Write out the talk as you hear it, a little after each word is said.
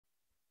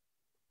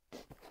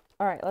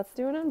All right, let's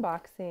do an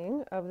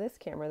unboxing of this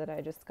camera that I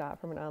just got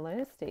from an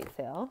online estate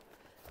sale.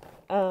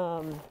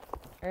 I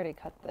already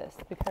cut this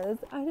because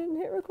I didn't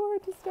hit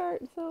record to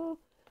start, so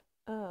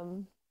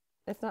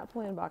it's not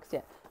fully unboxed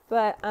yet.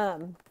 But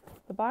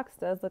the box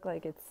does look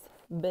like it's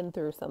been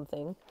through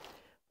something.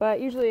 But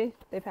usually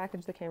they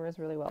package the cameras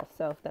really well,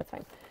 so that's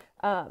fine.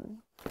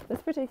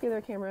 This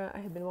particular camera I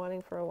had been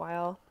wanting for a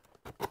while.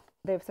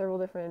 They have several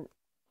different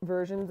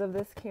versions of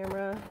this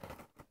camera,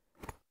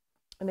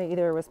 and I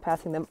either was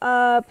passing them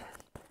up,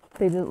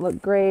 they didn't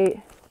look great,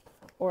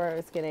 or I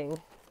was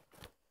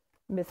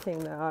missing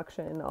the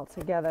auction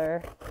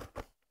altogether.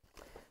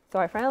 So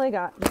I finally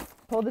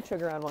pulled the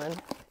trigger on one,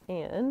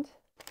 and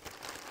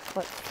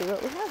let's see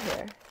what we have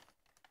here.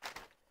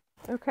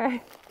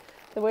 Okay,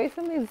 the way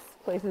some of these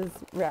places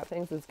wrap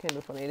things is kind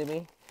of funny to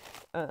me.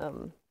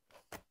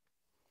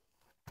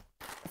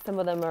 Some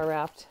of them are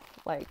wrapped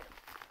like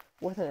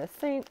with an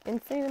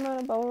insane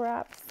amount of bubble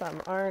wrap.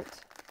 Some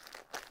aren't.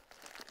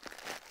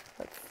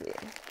 Let's see.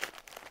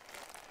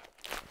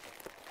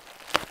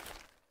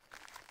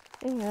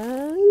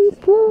 And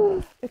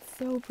it's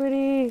so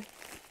pretty.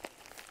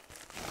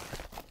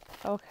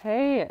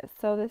 Okay,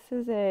 so this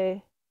is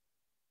a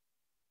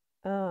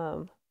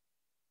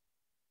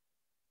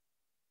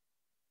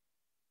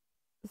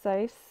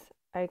Zeiss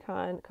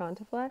Icon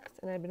Contaflex,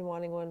 and I've been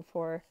wanting one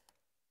for,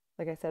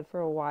 like I said,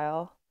 for a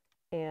while,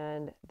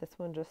 and this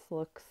one just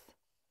looks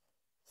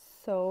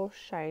so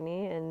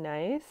shiny and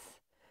nice.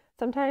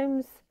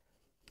 Sometimes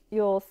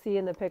you'll see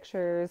in the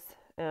pictures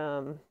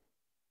that,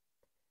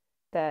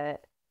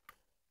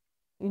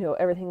 you know,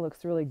 everything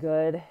looks really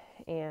good,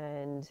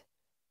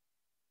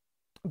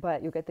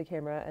 but you'll get the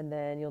camera and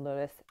then you'll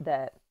notice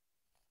that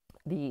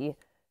the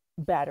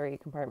battery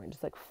compartment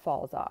just like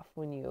falls off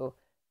when you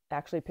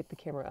actually pick the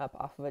camera up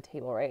off of a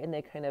table, right? And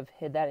they kind of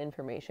hid that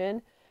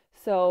information.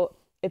 So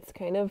it's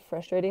kind of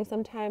frustrating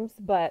sometimes,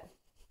 but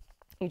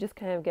you just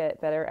kind of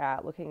get better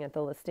at looking at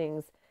the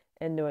listings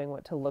and knowing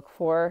what to look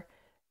for.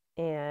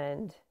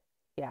 And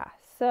yeah,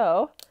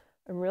 so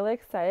I'm really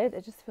excited.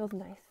 It just feels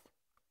nice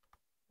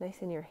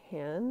in your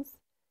hands.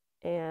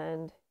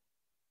 And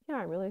yeah,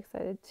 I'm really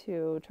excited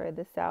to try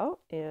this out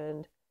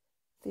and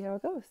see how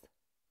it goes.